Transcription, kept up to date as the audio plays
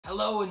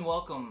Hello and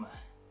welcome.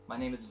 My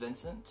name is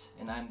Vincent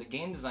and I'm the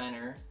game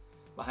designer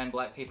behind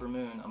Black Paper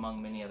Moon,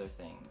 among many other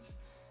things.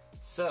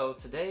 So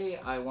today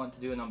I want to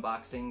do an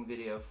unboxing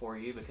video for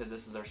you because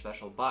this is our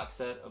special box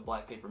set of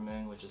Black Paper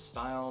Moon, which is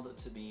styled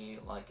to be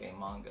like a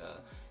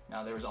manga.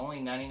 Now there was only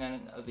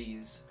 99 of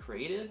these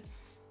created,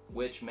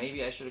 which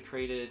maybe I should have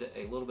created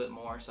a little bit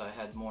more so I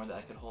had more that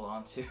I could hold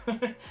on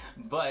to.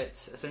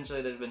 But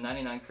essentially there's been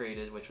 99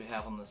 created, which we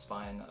have on the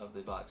spine of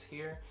the box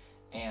here.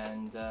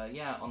 And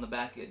yeah, on the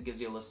back it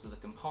gives you a list of the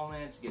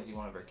components, gives you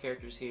one of our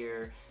characters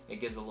here, it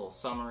gives a little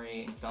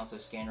summary, and you can also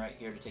scan right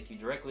here to take you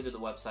directly to the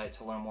website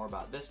to learn more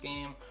about this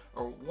game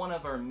or one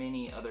of our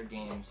many other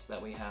games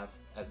that we have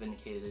at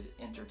Vindicated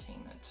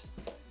Entertainment.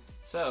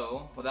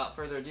 So, without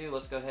further ado,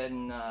 let's go ahead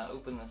and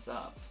open this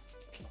up.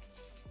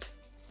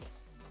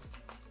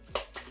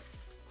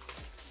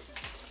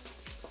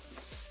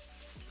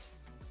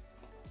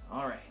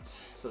 Alright,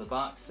 so the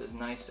box is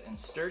nice and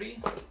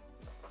sturdy.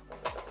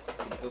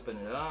 Open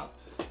it up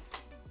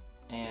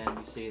and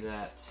you see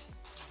that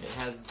it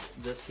has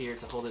this here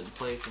to hold it in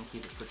place and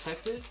keep it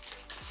protected.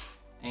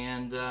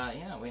 And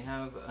yeah, we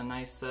have a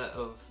nice set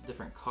of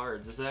different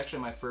cards. This is actually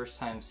my first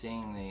time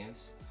seeing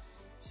these,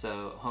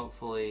 so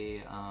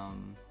hopefully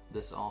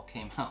this all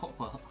came out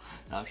well.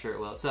 I'm sure it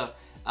will. So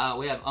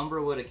we have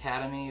Umbrowood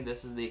Academy.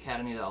 This is the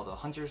academy that all the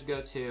hunters go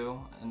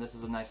to, and this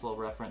is a nice little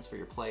reference for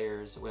your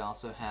players. We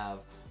also have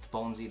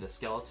Bonesy the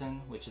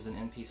Skeleton, which is an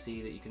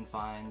NPC that you can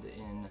find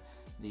in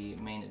the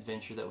main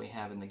adventure that we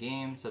have in the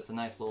game, so it's a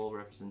nice little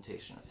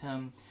representation of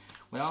him.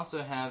 We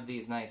also have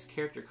these nice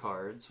character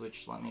cards,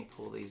 which let me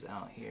pull these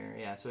out here.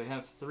 Yeah, so we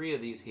have 3 of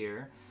these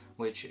here,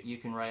 which you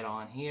can write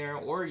on here,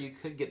 or you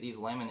could get these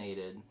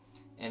laminated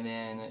and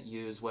then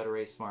use wet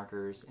erase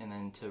markers and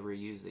then to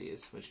reuse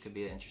these, which could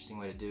be an interesting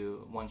way to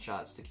do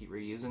one-shots to keep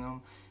reusing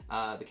them.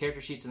 The character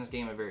sheets in this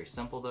game are very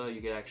simple though.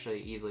 You could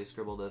actually easily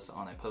scribble this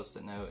on a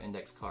post-it note,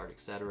 index card,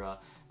 etc.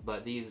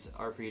 But these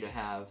are for you to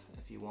have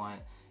if you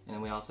want. And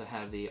then we also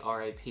have the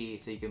RIP,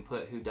 so you can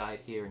put who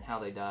died here and how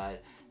they died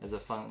as a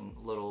fun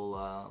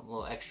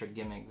little extra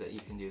gimmick that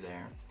you can do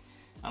there.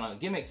 I don't know,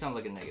 gimmick sounds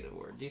like a negative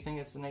word. Do you think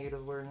it's a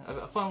negative word?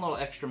 A fun little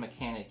extra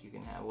mechanic you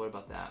can have. What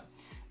about that?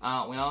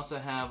 We also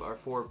have our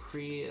 4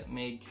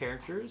 pre-made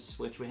characters,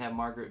 which we have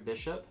Margaret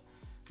Bishop,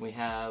 we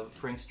have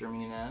Frankster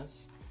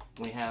Muniz,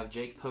 we have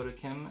Jake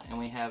Potokim, and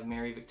we have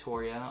Mary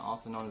Victoria,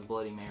 also known as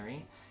Bloody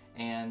Mary.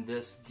 And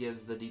this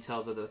gives the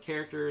details of the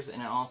characters,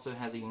 and it also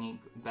has a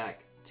unique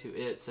back to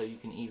it, so you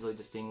can easily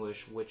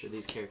distinguish which of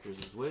these characters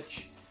is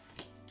which.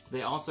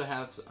 They also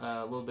have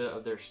a little bit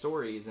of their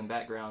stories and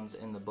backgrounds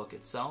in the book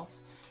itself.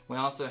 We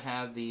also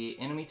have the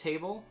enemy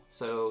table,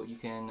 so you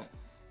can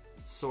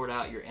sort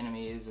out your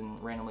enemies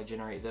and randomly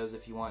generate those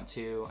if you want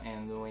to,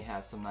 and then we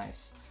have some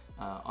nice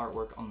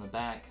artwork on the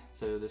back,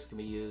 so this can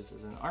be used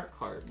as an art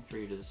card for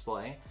you to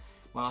display.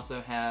 We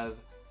also have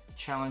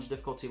challenge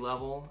difficulty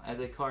level as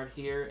a card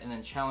here, and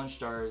then challenge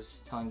stars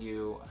telling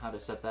you how to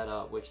set that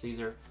up, which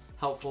these are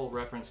helpful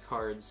reference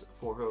cards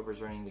for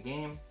whoever's running the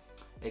game,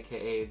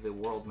 aka the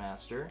World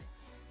Master.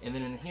 And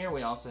then in here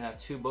we also have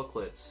 2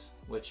 booklets,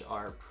 which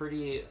are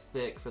pretty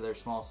thick for their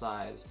small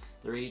size.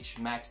 They're each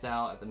maxed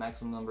out at the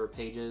maximum number of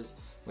pages.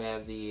 We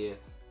have the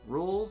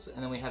rules,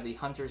 and then we have the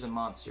hunters and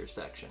monsters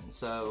section.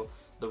 So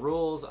the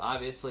rules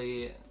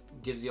obviously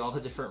gives you all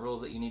the different rules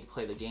that you need to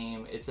play the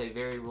game. It's a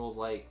very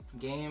rules-like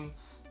game,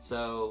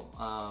 so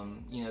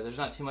you know, there's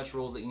not too much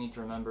rules that you need to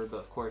remember, but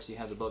of course you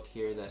have the book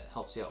here that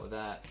helps you out with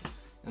that.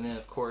 And then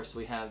of course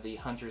we have the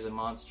Hunters and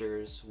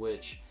Monsters,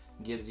 which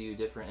gives you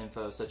different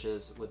info, such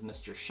as with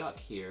Mr. Shuck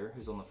here,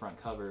 who's on the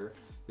front cover,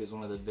 who's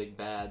one of the big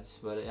bads.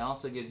 But it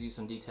also gives you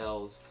some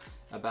details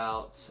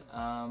about,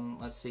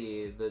 let's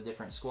see, the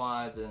different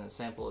squads and a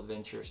sample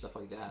adventure, stuff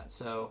like that.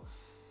 So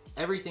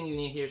everything you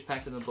need here is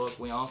packed in the book.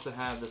 We also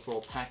have this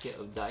little packet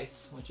of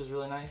dice, which is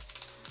really nice.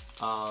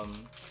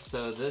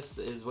 So this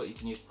is what you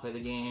can use to play the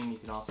game. You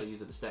can also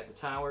use it to stack the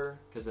tower,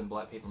 because in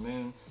Black Paper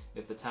Moon,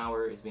 if the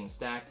tower is being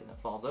stacked and it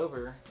falls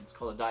over, it's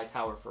called a die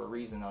tower for a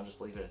reason. I'll just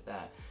leave it at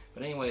that.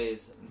 But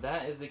anyways,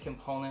 that is the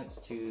components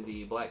to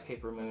the Black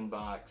Paper Moon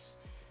box.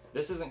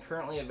 This isn't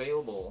currently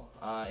available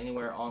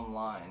anywhere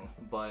online,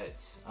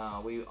 but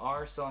we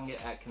are selling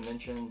it at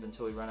conventions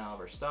until we run out of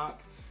our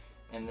stock.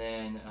 And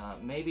then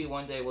maybe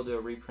one day we'll do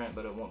a reprint,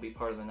 but it won't be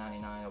part of the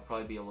 99. It'll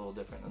probably be a little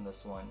different than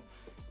this one.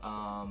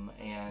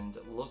 And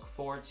look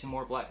forward to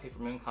more Black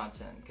Paper Moon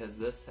content, because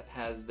this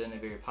has been a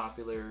very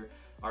popular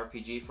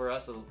RPG for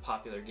us, a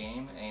popular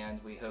game,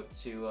 and we hope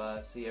to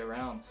see you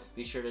around.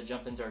 Be sure to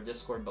jump into our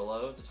Discord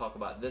below to talk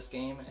about this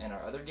game and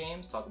our other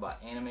games, talk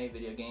about anime,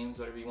 video games,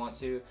 whatever you want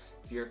to.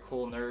 If you're a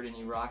cool nerd and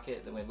you rock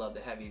it, then we'd love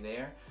to have you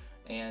there.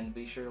 And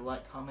be sure to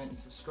like, comment, and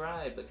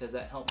subscribe, because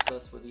that helps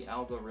us with the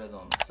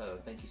algorithm. So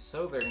thank you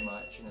so very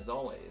much, and as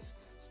always,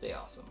 stay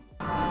awesome.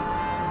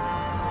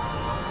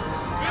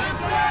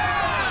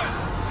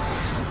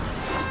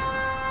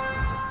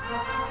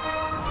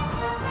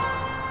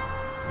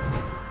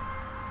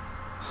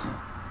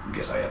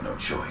 Guess I have no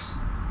choice.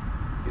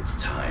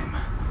 It's time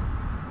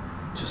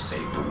to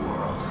save the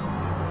world.